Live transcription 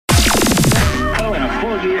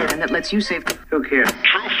4 gear, and that lets you save. Who cares?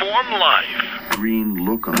 True Form Life. Green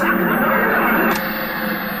lookum.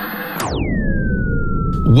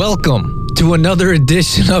 Welcome to another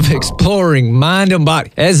edition of Exploring Mind and Body.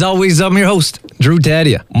 As always, I'm your host, Drew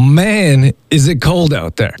Tadia. Man, is it cold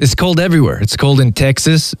out there. It's cold everywhere. It's cold in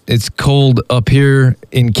Texas. It's cold up here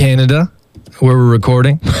in Canada, where we're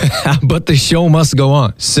recording, but the show must go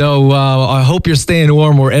on. So I hope you're staying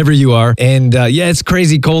warm wherever you are. And yeah, it's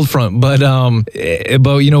crazy cold front, but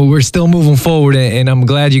you know, we're still moving forward, and I'm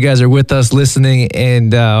glad you guys are with us listening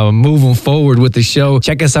and moving forward with the show.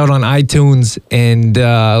 Check us out on iTunes and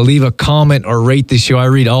leave a comment or rate the show. I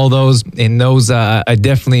read all those, and those I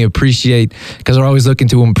definitely appreciate because we're always looking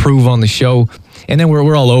to improve on the show. And then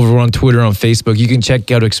we're all over. We're on Twitter, on Facebook. You can check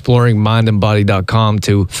out exploringmindandbody.com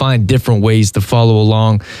to find different ways to follow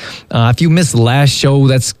along. If you missed last show,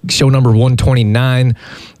 that's show number 129.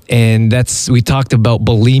 And we talked about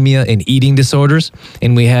bulimia and eating disorders.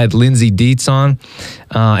 And we had Lindsay Dietz on.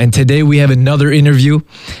 And today we have another interview.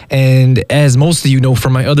 And as most of you know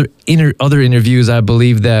from my other interviews, I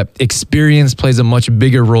believe that experience plays a much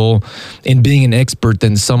bigger role in being an expert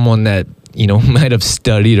than someone that, you know, might have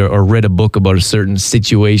studied or read a book about a certain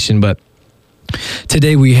situation. But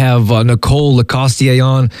today we have Nicole Lacrosie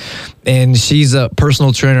on, and she's a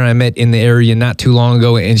personal trainer I met in the area not too long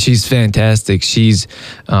ago, and she's fantastic. She's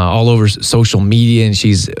all over social media, and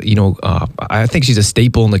she's, you know, I think she's a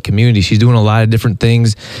staple in the community. She's doing a lot of different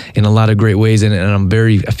things in a lot of great ways, and I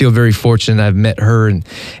feel very fortunate I've met her, and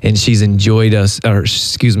she's joined us on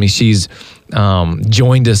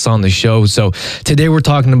the show. So today we're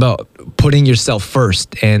talking about putting yourself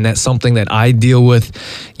first, and that's something that I deal with,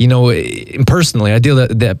 you know, personally. I deal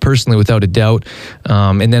that personally without a doubt,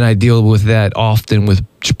 and then I deal with that often with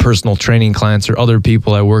personal training clients or other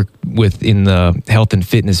people I work with in the health and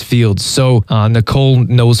fitness field. So Nicole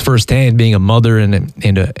knows firsthand, being a mother and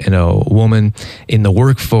a woman in the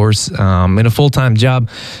workforce, in a full-time job,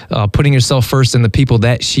 putting herself first and the people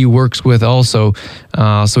that she works with also.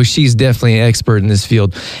 So she's definitely an expert in this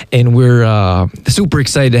field, and we're super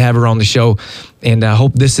excited to have her on the show, and I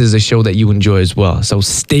hope this is a show that you enjoy as well. So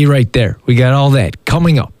stay right there. We got all that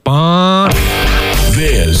coming up on...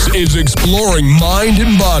 This is Exploring Mind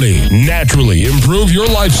and Body. Naturally improve your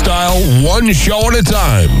lifestyle one show at a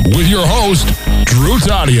time with your host, Drew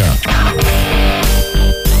Tadia.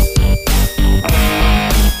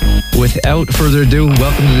 Without further ado,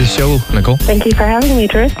 welcome to the show, Nicole. Thank you for having me,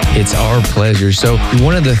 Drew. It's our pleasure. So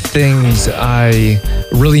one of the things I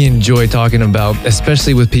really enjoy talking about,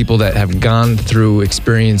 especially with people that have gone through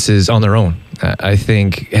experiences on their own, I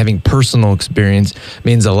think having personal experience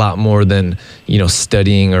means a lot more than, you know,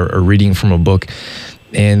 studying or reading from a book.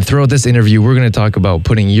 And throughout this interview, we're going to talk about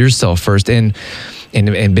putting yourself first and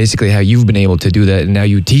basically how you've been able to do that. And now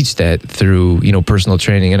you teach that through, you know, personal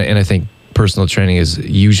training. And I think personal training is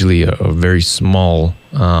usually a very small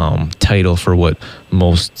title for what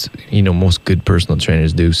most good personal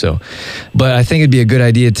trainers do. So, but I think it'd be a good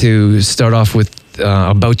idea to start off with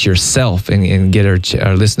about yourself and get our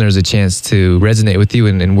listeners a chance to resonate with you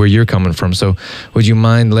and where you're coming from. So would you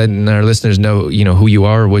mind letting our listeners know, you know, who you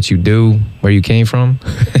are, what you do, where you came from?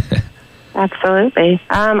 Absolutely.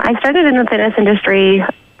 I started in the fitness industry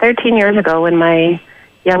 13 years ago when my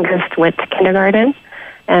youngest went to kindergarten.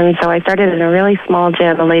 And so I started in a really small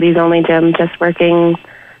gym, a ladies-only gym, just working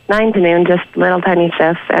 9 to noon, just little tiny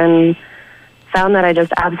shifts, and found that I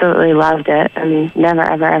just absolutely loved it and never,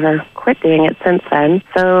 ever, ever quit doing it since then.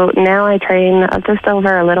 So now I train just a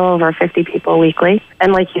little over 50 people weekly.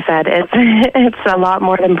 And like you said, it's a lot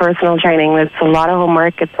more than personal training. It's a lot of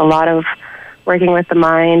homework. It's a lot of working with the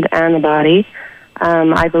mind and the body.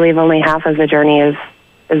 I believe only half of the journey is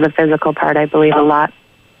the physical part. I believe a lot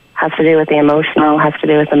has to do with the emotional, has to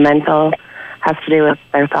do with the mental, has to do with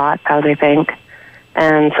their thoughts, how they think.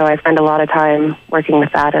 And so I spend a lot of time working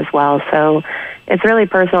with that as well. So it's really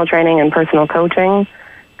personal training and personal coaching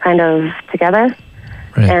kind of together.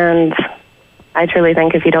 Right. And I truly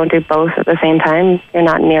think if you don't do both at the same time, you're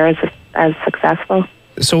not near as successful.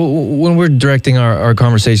 So when we're directing our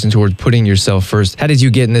conversation towards putting yourself first, how did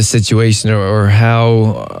you get in this situation, or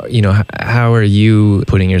how are you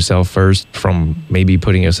putting yourself first from maybe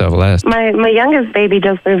putting yourself last? My youngest baby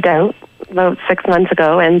just moved out about 6 months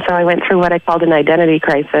ago, and so I went through what I called an identity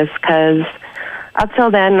crisis, because up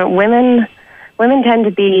till then, women tend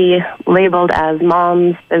to be labeled as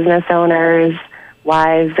moms, business owners,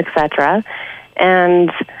 wives, etc.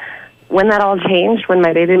 And when that all changed, when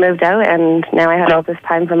my baby moved out and now I had all this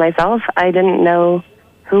time for myself, I didn't know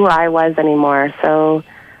who I was anymore. So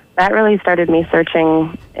that really started me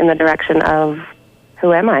searching in the direction of,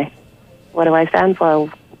 who am I? What do I stand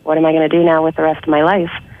for? what am I going to do now with the rest of my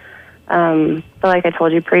life? So like I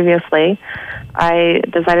told you previously, I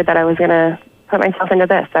decided that I was going to put myself into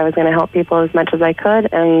this. I was going to help people as much as I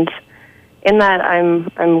could, and in that,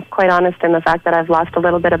 I'm quite honest in the fact that I've lost a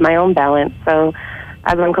little bit of my own balance. So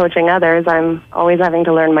as I'm coaching others, I'm always having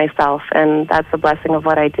to learn myself, and that's the blessing of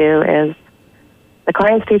what I do is the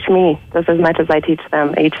clients teach me just as much as I teach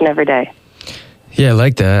them each and every day. Yeah, I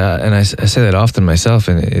like that. And I say that often myself.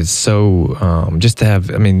 And it's so just to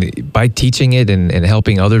have, I mean, by teaching it and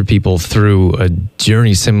helping other people through a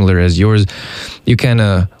journey similar as yours, you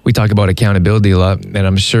we talk about accountability a lot. And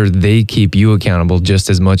I'm sure they keep you accountable just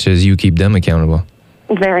as much as you keep them accountable.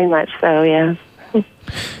 Very much so, yeah.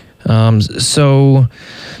 So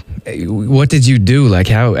what did you do? Like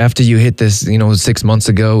how, after you hit this, 6 months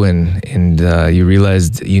ago and you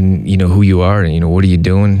realized, you know who you are and, what are you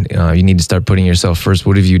doing? You need to start putting yourself first.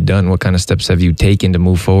 What have you done? What kind of steps have you taken to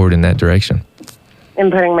move forward in that direction?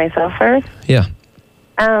 In putting myself first? Yeah.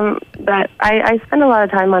 But I spend a lot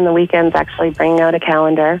of time on the weekends actually bringing out a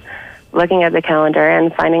calendar, looking at the calendar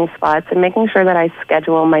and finding spots and making sure that I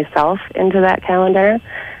schedule myself into that calendar,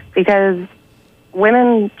 because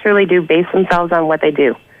women truly do base themselves on what they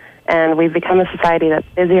do. And we've become a society that's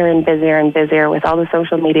busier and busier and busier with all the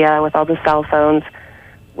social media, with all the cell phones.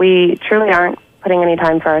 We truly aren't putting any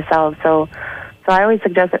time for ourselves. So I always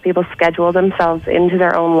suggest that people schedule themselves into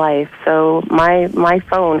their own life. So my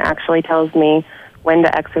phone actually tells me when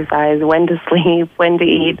to exercise, when to sleep, when to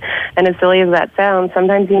eat. And as silly as that sounds,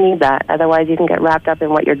 sometimes you need that. Otherwise, you can get wrapped up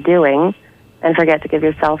in what you're doing and forget to give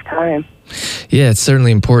yourself time. Yeah, it's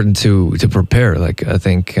certainly important to prepare. Like, I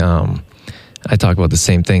think I talk about the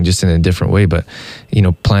same thing, just in a different way, but,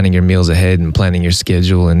 planning your meals ahead and planning your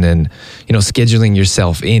schedule, and then, scheduling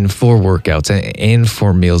yourself in for workouts and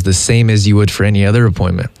for meals, the same as you would for any other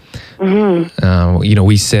appointment.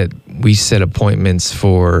 Mm-hmm. We set appointments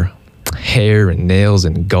for hair and nails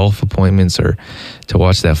and golf appointments, or to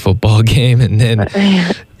watch that football game. And then,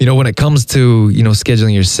 when it comes to,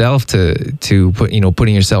 scheduling yourself to put,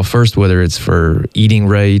 putting yourself first, whether it's for eating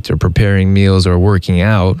right or preparing meals or working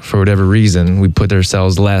out, for whatever reason, we put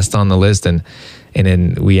ourselves last on the list, and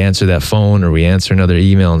then we answer that phone or we answer another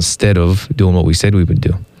email instead of doing what we said we would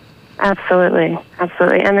do. Absolutely.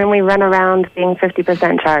 Absolutely. And then we run around being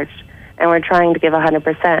 50% charged, and we're trying to give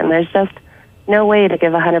 100%. And there's just no way to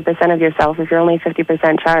give 100% of yourself if you're only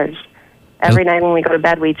 50% charged. Every night when we go to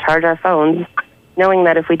bed, we charge our phones, knowing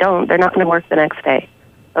that if we don't, they're not going to work the next day.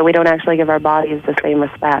 But we don't actually give our bodies the same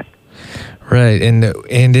respect. Right. And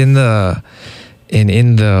in the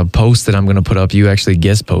post that I'm going to put up, you actually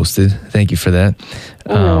guest posted. Thank you for that.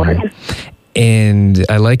 And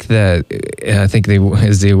I like that. I think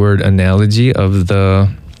is the word analogy of the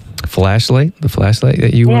flashlight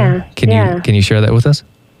that you wear. Can you share that with us?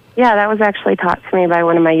 Yeah, that was actually taught to me by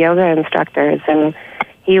one of my yoga instructors, and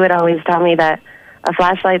he would always tell me that a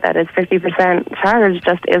flashlight that is 50% charged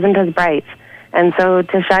just isn't as bright. And so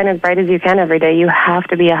to shine as bright as you can every day, you have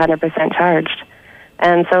to be 100% charged.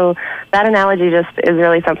 And so that analogy just is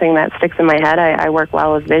really something that sticks in my head. I work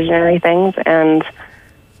well with visionary things, and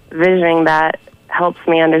visioning that helps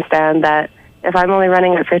me understand that if I'm only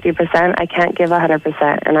running at 50%, I can't give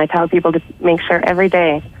 100%. And I tell people to make sure every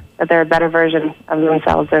day that they're a better version of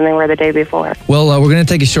themselves than they were the day before. Well, we're going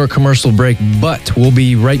to take a short commercial break, but we'll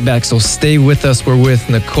be right back, so stay with us. We're with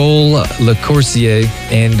Nicole Lacrosie,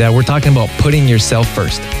 and we're talking about putting yourself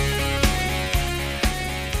first.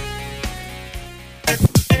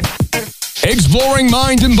 Exploring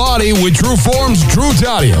mind and body with True Form's Drew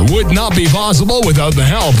Tadia would not be possible without the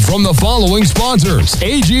help from the following sponsors: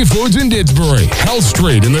 AG Foods in Didsbury, Health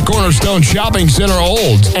Street in the Cornerstone Shopping Center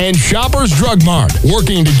Olds, and Shoppers Drug Mart,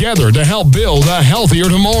 working together to help build a healthier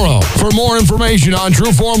tomorrow. For more information on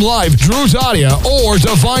True Form Life, Drew Tadia, or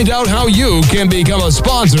to find out how you can become a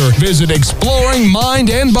sponsor, visit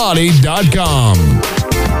exploringmindandbody.com.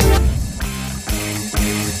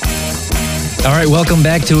 All right, welcome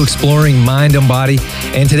back to Exploring Mind and Body.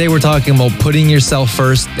 And today we're talking about putting yourself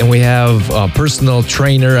first. And we have a personal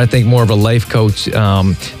trainer, I think more of a life coach,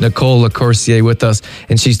 Nicole Lacrosie, with us.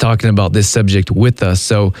 And she's talking about this subject with us.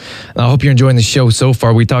 So I hope you're enjoying the show so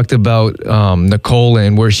far. We talked about Nicole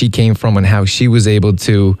and where she came from and how she was able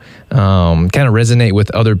to kind of resonate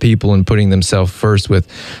with other people and putting themselves first with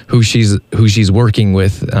who she's working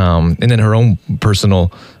with, and then her own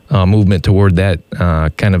personal movement toward that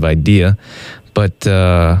kind of idea. But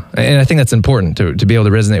and I think that's important to be able to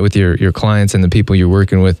resonate with your clients and the people you're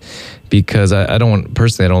working with, because I don't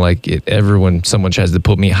like it ever when someone tries to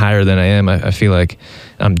put me higher than I am. I feel like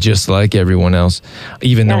I'm just like everyone else,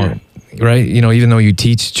 even though, right? Even though you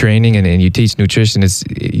teach training and you teach nutrition,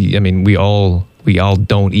 we all we all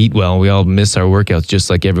don't eat well. We all miss our workouts just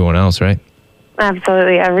like everyone else, right?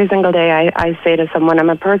 Absolutely. Every single day I say to someone, I'm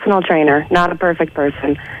a personal trainer, not a perfect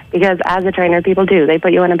person. Because as a trainer, people do. They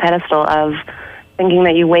put you on a pedestal of thinking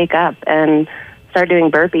that you wake up and start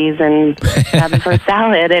doing burpees and have the first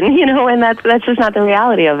salad. And, and that's just not the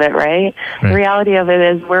reality of it, right? The reality of it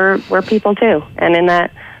is we're people too. And in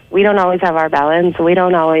that, we don't always have our balance. We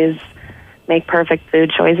don't always make perfect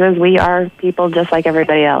food choices. We are people just like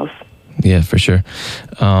everybody else. Yeah, for sure.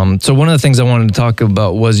 So one of the things I wanted to talk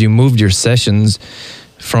about was you moved your sessions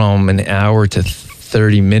from an hour to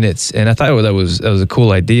 30 minutes. And I thought that was a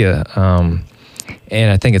cool idea.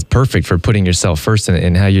 And I think it's perfect for putting yourself first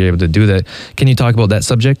and how you're able to do that. Can you talk about that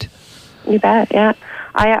subject? You bet, yeah.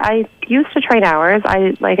 I used to train hours.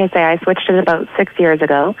 I switched it about 6 years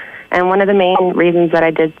ago. And one of the main reasons that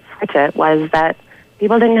I did switch it was that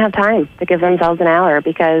people didn't have time to give themselves an hour,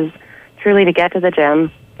 because truly to get to the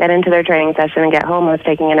gym, get into their training session, and get home was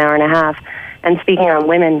taking an hour and a half. And speaking on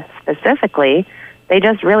women specifically, they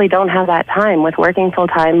just really don't have that time with working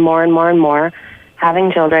full-time more and more and more,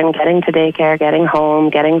 having children, getting to daycare, getting home,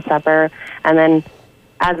 getting supper. And then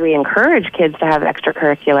as we encourage kids to have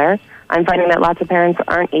extracurricular, I'm finding that lots of parents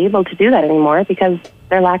aren't able to do that anymore because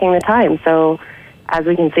they're lacking the time. So as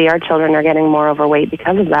we can see, our children are getting more overweight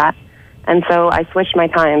because of that. And so I switched my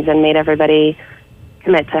times and made everybody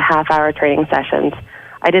commit to half-hour training sessions.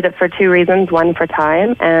 I did it for two reasons, one for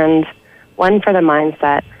time and one for the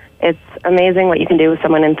mindset. It's amazing what you can do with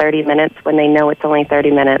someone in 30 minutes when they know it's only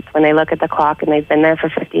 30 minutes. When they look at the clock and they've been there for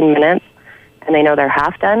 15 minutes and they know they're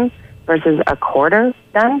half done versus a quarter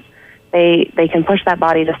done, they can push that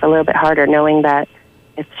body just a little bit harder, knowing that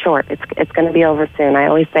it's short. It's going to be over soon. I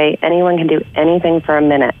always say anyone can do anything for a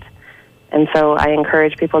minute. And so I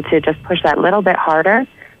encourage people to just push that little bit harder.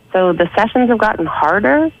 So the sessions have gotten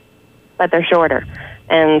harder, but they're shorter.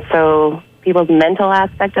 And so people's mental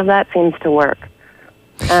aspect of that seems to work.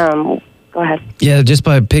 Go ahead. Yeah, just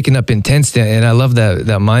by picking up intensity. And I love that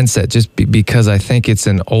mindset, just because I think it's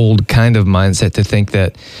an old kind of mindset to think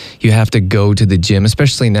that you have to go to the gym.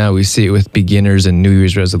 Especially now we see it with beginners and New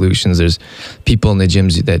Year's resolutions. There's people in the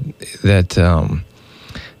gyms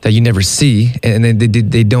that you never see, and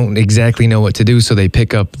they don't exactly know what to do, so they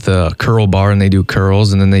pick up the curl bar and they do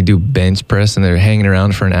curls, and then they do bench press, and they're hanging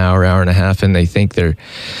around for an hour and a half, and they think they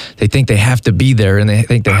have to be there, and they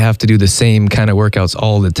think they have to do the same kind of workouts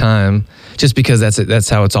all the time, just because that's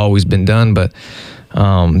how it's always been done. But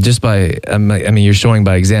just by, you're showing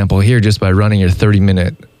by example here, just by running your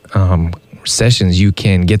 30-minute sessions, you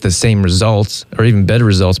can get the same results or even better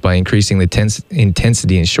results by increasing the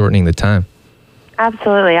intensity and shortening the time.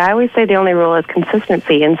 Absolutely. I always say the only rule is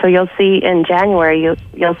consistency. And so you'll see in January,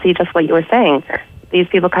 you'll see just what you were saying. These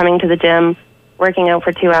people coming to the gym, working out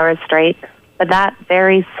for 2 hours straight, but that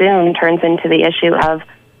very soon turns into the issue of,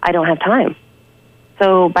 I don't have time.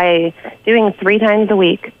 So by doing 3 times a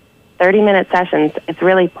week, 30-minute sessions, it's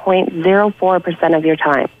really 0.04% of your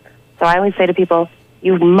time. So I always say to people,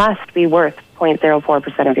 you must be worth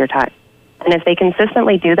 0.04% of your time. And if they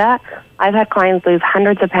consistently do that, I've had clients lose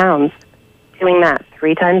hundreds of pounds doing that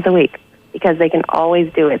 3 times a week because they can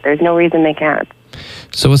always do it. There's no reason they can't.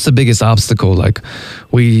 So what's the biggest obstacle? Like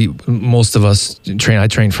most of us I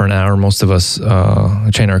train for an hour. Most of us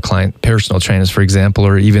train our personal trainers, for example,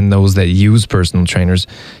 or even those that use personal trainers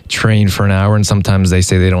train for an hour, and sometimes they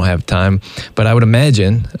say they don't have time. But I would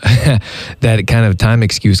imagine that kind of time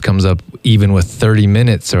excuse comes up even with 30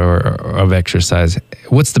 minutes of exercise.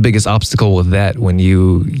 What's the biggest obstacle with that when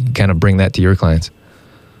you kind of bring that to your clients?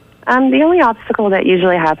 The only obstacle that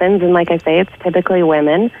usually happens, and like I say, it's typically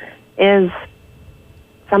women, is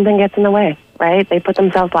something gets in the way, right? They put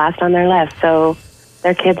themselves last on their list. So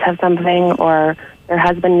their kids have something, or their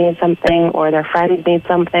husband needs something, or their friends need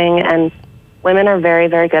something, and women are very,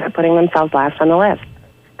 very good at putting themselves last on the list.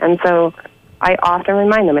 And so I often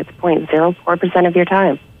remind them it's 0.04% of your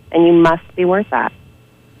time, and you must be worth that.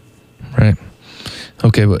 Right.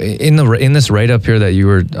 Okay. Well, in this write-up here that you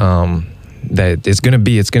were... that it's going to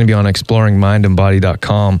be on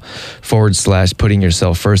exploringmindandbody.com/putting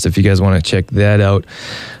yourself first. If you guys want to check that out,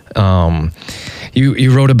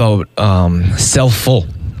 you wrote about self-full,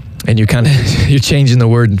 and you're changing the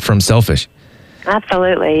word from selfish.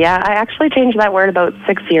 Absolutely, yeah. I actually changed that word about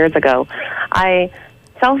 6 years ago.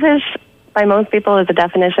 Selfish by most people is a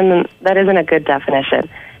definition that isn't a good definition,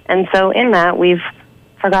 and so in that we've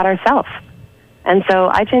forgot ourselves, and so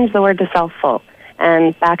I changed the word to self-full.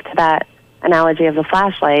 And back to that analogy of the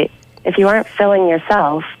flashlight, if you aren't filling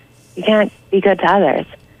yourself, you can't be good to others.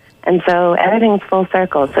 And so everything's full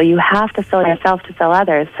circle. So you have to fill yourself to fill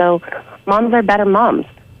others. So moms are better moms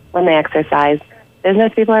when they exercise.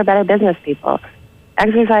 Business people are better business people.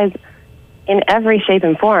 Exercise in every shape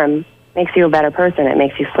and form makes you a better person. It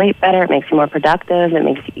makes you sleep better. It makes you more productive. It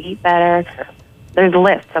makes you eat better. There's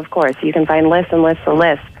lists, of course. You can find lists and lists and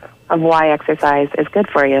lists of why exercise is good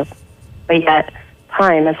for you. But yet,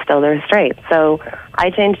 time is still the restraint. So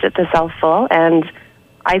I changed it to self-full, and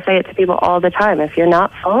I say it to people all the time. If you're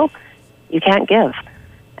not full, you can't give.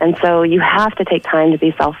 And so you have to take time to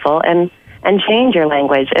be self-full and change your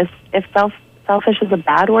language. If selfish is a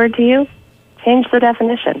bad word to you, change the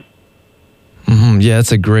definition. Mm-hmm. Yeah,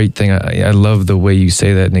 that's a great thing. I love the way you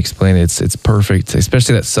say that and explain it. It's perfect,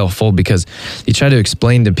 especially that self-full, because you try to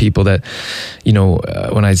explain to people that,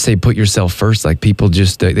 when I say put yourself first, like people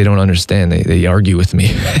just, they don't understand. They argue with me.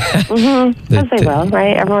 Mm-hmm. Because they will,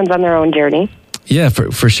 right? Everyone's on their own journey. Yeah,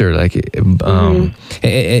 for sure. Like,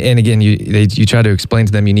 and again, you try to explain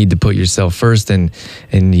to them you need to put yourself first, and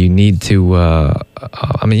you need to.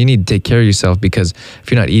 You need to take care of yourself, because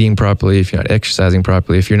if you're not eating properly, if you're not exercising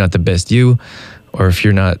properly, if you're not the best you, or if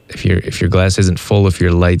your glass isn't full, if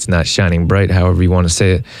your light's not shining bright, however you want to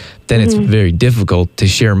say it, then it's very difficult to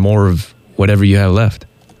share more of whatever you have left.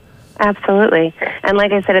 Absolutely, and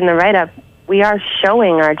like I said in the write-up, we are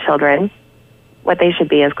showing our children what they should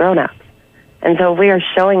be as grown-ups. And so if we are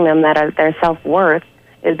showing them that their self-worth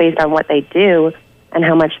is based on what they do and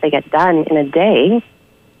how much they get done in a day,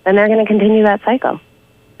 then they're going to continue that cycle.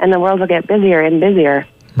 And the world will get busier and busier.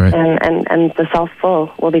 Right. And the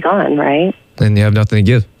self-full will be gone, right? Then you have nothing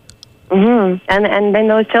to give. Mm-hmm. And then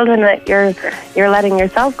those children that you're letting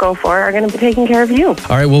yourself go for are going to be taking care of you.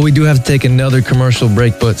 All right, well, we do have to take another commercial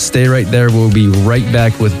break, but stay right there. We'll be right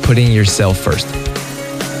back with Putting Yourself First.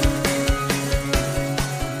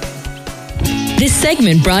 This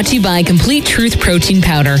segment brought to you by Complete Truth Protein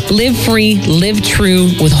Powder. Live free, live true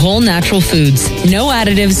with whole natural foods. No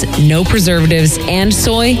additives, no preservatives, and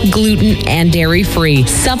soy, gluten, and dairy free.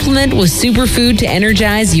 Supplement with superfood to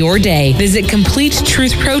energize your day. Visit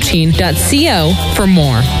CompleteTruthProtein.co for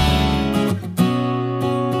more.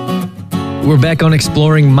 We're back on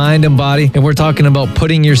Exploring Mind and Body, and we're talking about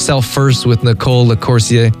putting yourself first with Nicole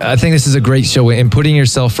Lacrosie. I think this is a great show, and putting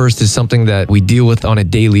yourself first is something that we deal with on a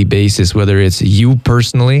daily basis, whether it's you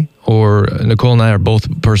personally or Nicole and I are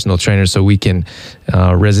both personal trainers, so we can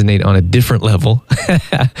resonate on a different level.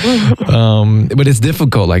 But it's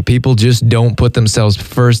difficult. Like, people just don't put themselves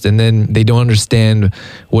first, and then they don't understand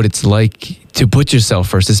what it's like to put yourself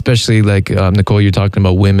first, especially like Nicole, you're talking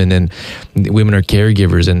about women, and women are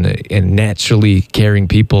caregivers and naturally caring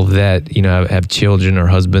people that, have children or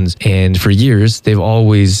husbands. And for years, they've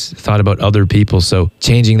always thought about other people. So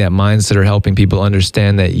changing that mindset or helping people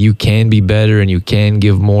understand that you can be better and you can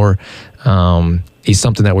give more is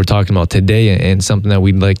something that we're talking about today, and something that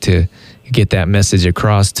we'd like to get that message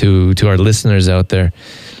across to our listeners out there.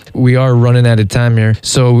 We are running out of time here.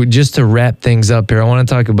 So just to wrap things up here, I want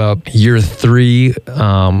to talk about your 3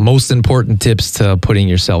 most important tips to putting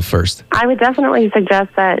yourself first. I would definitely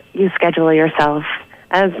suggest that you schedule yourself.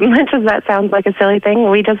 As much as that sounds like a silly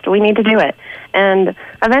thing, we need to do it. And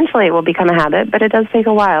eventually it will become a habit, but it does take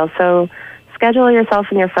a while. So schedule yourself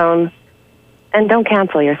in your phone, and don't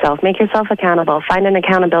cancel yourself. Make yourself accountable. Find an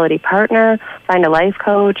accountability partner, find a life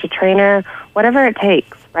coach, a trainer, whatever it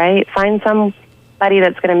takes, right? Find somebody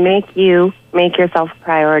that's going to make yourself a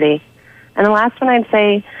priority. And the last one I'd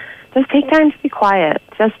say, just take time to be quiet.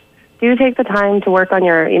 Just do take the time to work on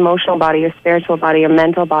your emotional body, your spiritual body, your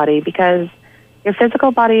mental body, because your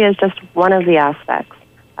physical body is just one of the aspects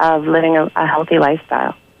of living a healthy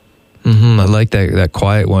lifestyle. I like that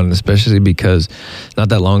quiet one, especially because not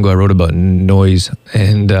that long ago I wrote about noise,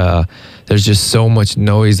 and there's just so much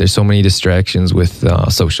noise. There's so many distractions with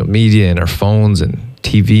social media and our phones and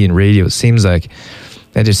TV and radio. It seems like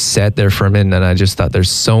I just sat there for a minute and I just thought there's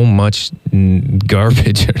so much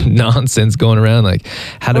garbage or nonsense going around. Like,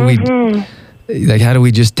 how do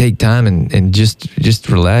we just take time and just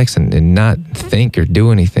relax and not think or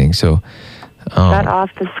do anything? So shut off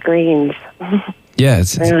the screens. Yeah,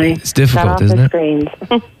 it's difficult, isn't it? Screens.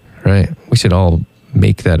 Right. We should all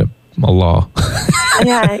make that a law.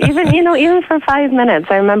 Yeah, even for 5 minutes.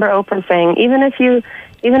 I remember Oprah saying, even if you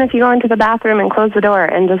go into the bathroom and close the door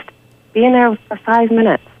and just be in there for 5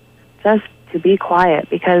 minutes, just to be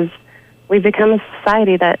quiet, because we've become a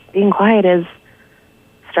society that being quiet is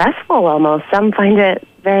stressful almost. Some find it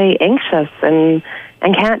very anxious and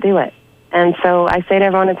can't do it. And so I say to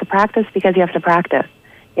everyone, it's a practice because you have to practice.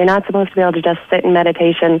 You're not supposed to be able to just sit in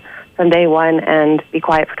meditation from day one and be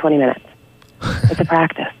quiet for 20 minutes. It's a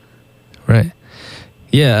practice. Right.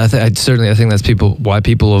 Yeah, I think that's why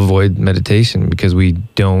people avoid meditation, because we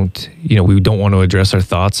don't want to address our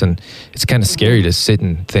thoughts, and it's kind of scary to sit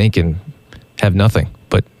and think and have nothing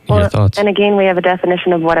but your thoughts. And again, we have a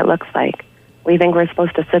definition of what it looks like. We think we're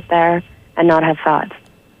supposed to sit there and not have thoughts.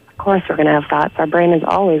 Of course we're going to have thoughts. Our brain is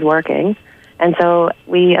always working. And so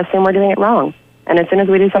we assume we're doing it wrong. And as soon as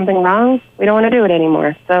we do something wrong, we don't want to do it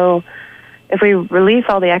anymore. So if we release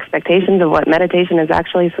all the expectations of what meditation is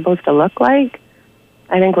actually supposed to look like,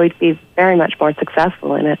 I think we'd be very much more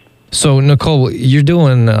successful in it. So, Nicole, you do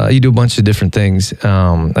a bunch of different things.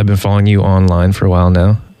 I've been following you online for a while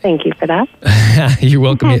now. Thank you for that. You're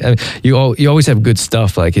welcome. You always have good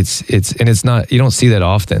stuff. Like it's not, you don't see that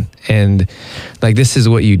often. And like, this is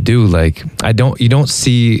what you do. Like, you don't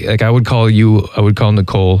see, like, I would call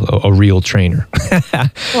Nicole a real trainer.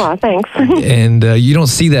 Well, thanks. And you don't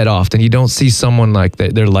see that often. You don't see someone like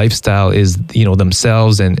that. Their lifestyle is,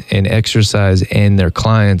 themselves and exercise and their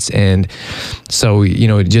clients. And so,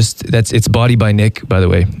 it's Body by Nick, by the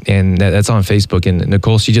way. And that's on Facebook. And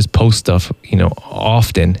Nicole, she just posts stuff,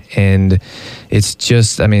 often. And it's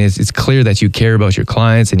just, it's clear that you care about your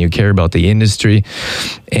clients and you care about the industry,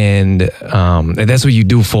 and that's what you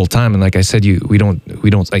do full time. And like I said, you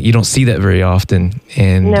don't see that very often.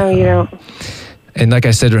 And no, you don't. And like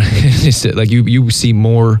I said, like you see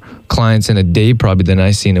more clients in a day probably than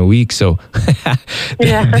I see in a week. So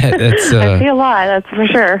yeah, that's I see a lot. That's for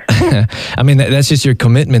sure. That's just your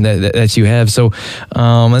commitment that you have. So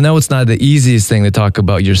I know it's not the easiest thing to talk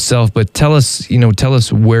about yourself, but tell us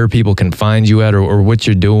where people can find you at, or what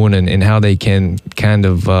you're doing, and how they can kind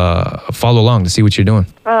of follow along to see what you're doing.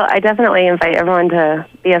 Well, I definitely invite everyone to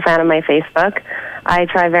be a fan of my Facebook. I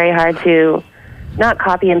try very hard to not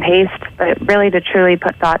copy and paste, but really to truly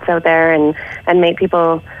put thoughts out there and make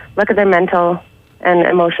people look at their mental and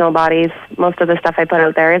emotional bodies. Most of the stuff I put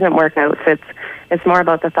out there isn't workouts. It's more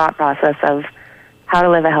about the thought process of how to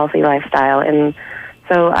live a healthy lifestyle. And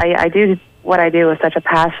so I do what I do with such a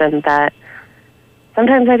passion that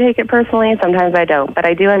sometimes I take it personally, sometimes I don't. But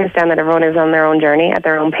I do understand that everyone is on their own journey, at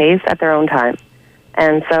their own pace, at their own time.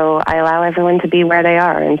 And so I allow everyone to be where they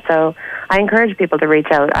are. And so I encourage people to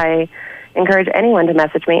reach out. I encourage anyone to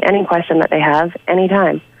message me any question that they have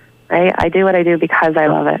anytime. Right? I do what I do because I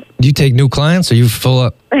love it. Do you take new clients, or you full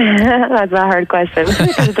up? That's a hard question.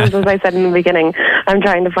 Just as I said in the beginning, I'm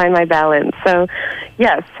trying to find my balance. So,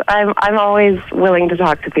 yes, I'm always willing to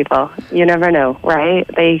talk to people. You never know, right?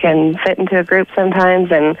 They can fit into a group sometimes,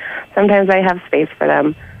 and sometimes I have space for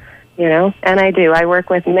them. And I do. I work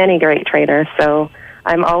with many great trainers, so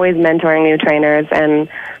I'm always mentoring new trainers, and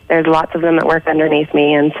there's lots of them that work underneath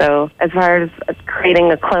me. And so as far as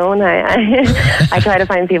creating a clone, I try to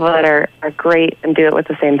find people that are great and do it with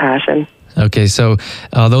the same passion. Okay, so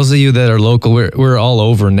those of you that are local, we're all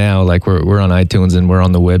over now. Like we're on iTunes and we're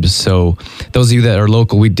on the web. So those of you that are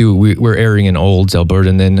local, we're airing in Olds, Alberta.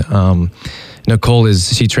 And then Nicole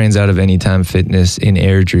she trains out of Anytime Fitness in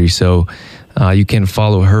Airdrie. So you can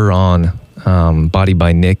follow her on Body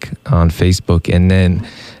by Nick on Facebook. And then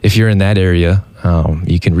if you're in that area,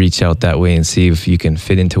 you can reach out that way and see if you can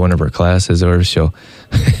fit into one of her classes, or she'll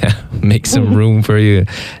make some room for you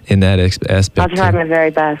in that aspect. I'll try my very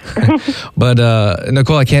best. But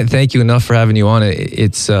Nicole, I can't thank you enough for having you on.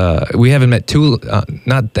 It's we haven't met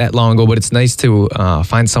not that long ago, but it's nice to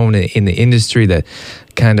find someone in the industry that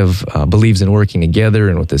kind of believes in working together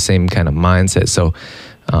and with the same kind of mindset. So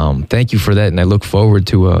thank you for that, and I look forward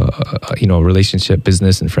to a relationship,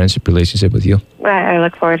 business and friendship relationship with you. I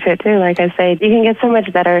look forward to it too. Like I say, you can get so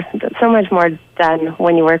much better, so much more done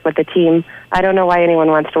when you work with a team. I don't know why anyone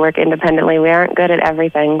wants to work independently. We aren't good at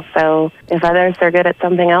everything. So if others are good at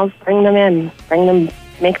something else, bring them in.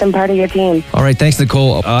 Make them part of your team. All right, thanks,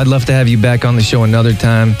 Nicole. I'd love to have you back on the show another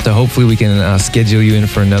time. So hopefully we can schedule you in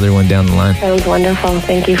for another one down the line. Sounds wonderful.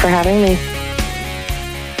 Thank you for having me.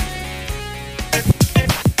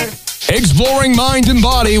 Exploring mind and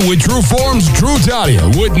body with True Form's Drew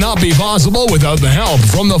Tadia would not be possible without the help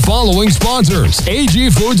from the following sponsors: AG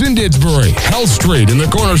Foods in Didsbury, Health Street in the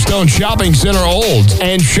Cornerstone Shopping Center Olds,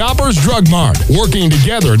 and Shoppers Drug Mart, working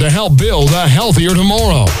together to help build a healthier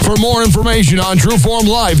tomorrow. For more information on True Form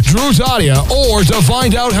Life, Drew Tadia, or to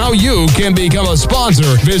find out how you can become a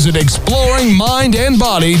sponsor, visit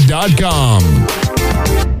exploringmindandbody.com.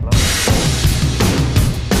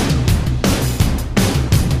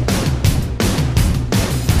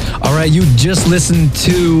 All right, you just listened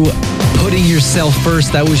to Putting Yourself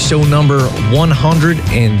First. That was show number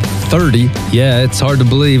 130. Yeah, it's hard to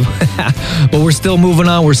believe. But we're still moving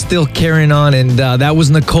on. We're still carrying on. And that was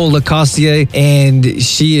Nicole Lacrosie, and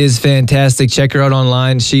she is fantastic. Check her out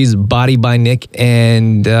online. She's Body by Nick.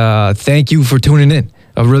 And thank you for tuning in.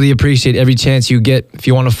 I really appreciate every chance you get. If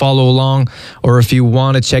you want to follow along or if you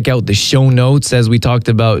want to check out the show notes, as we talked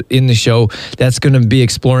about in the show, that's going to be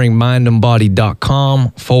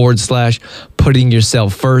exploringmindandbody.com/putting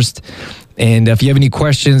yourself first. And if you have any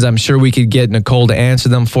questions, I'm sure we could get Nicole to answer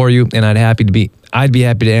them for you, and I'd be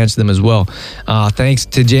happy to answer them as well. Thanks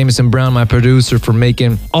to Jameson Brown, my producer, for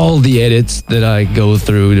making all the edits that I go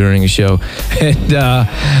through during a show. And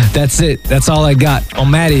that's it. That's all I got.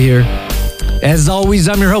 I'm out of here. As always,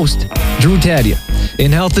 I'm your host, Drew Tadia,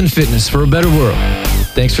 in health and fitness for a better world.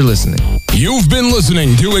 Thanks for listening. You've been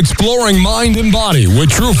listening to Exploring Mind and Body with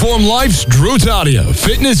Trueform Life's Drew Tadia,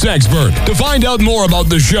 fitness expert. To find out more about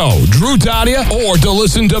the show, Drew Tadia, or to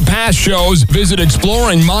listen to past shows, visit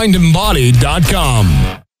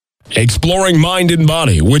exploringmindandbody.com. Exploring Mind and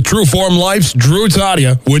Body with Trueform Life's Drew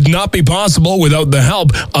Tadia would not be possible without the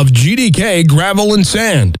help of GDK Gravel and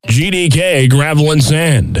Sand. GDK Gravel and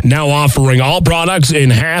Sand, now offering all products in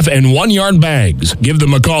 1/2 and 1 yard bags. Give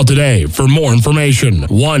them a call today for more information.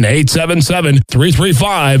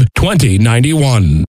 1-877-335-2091.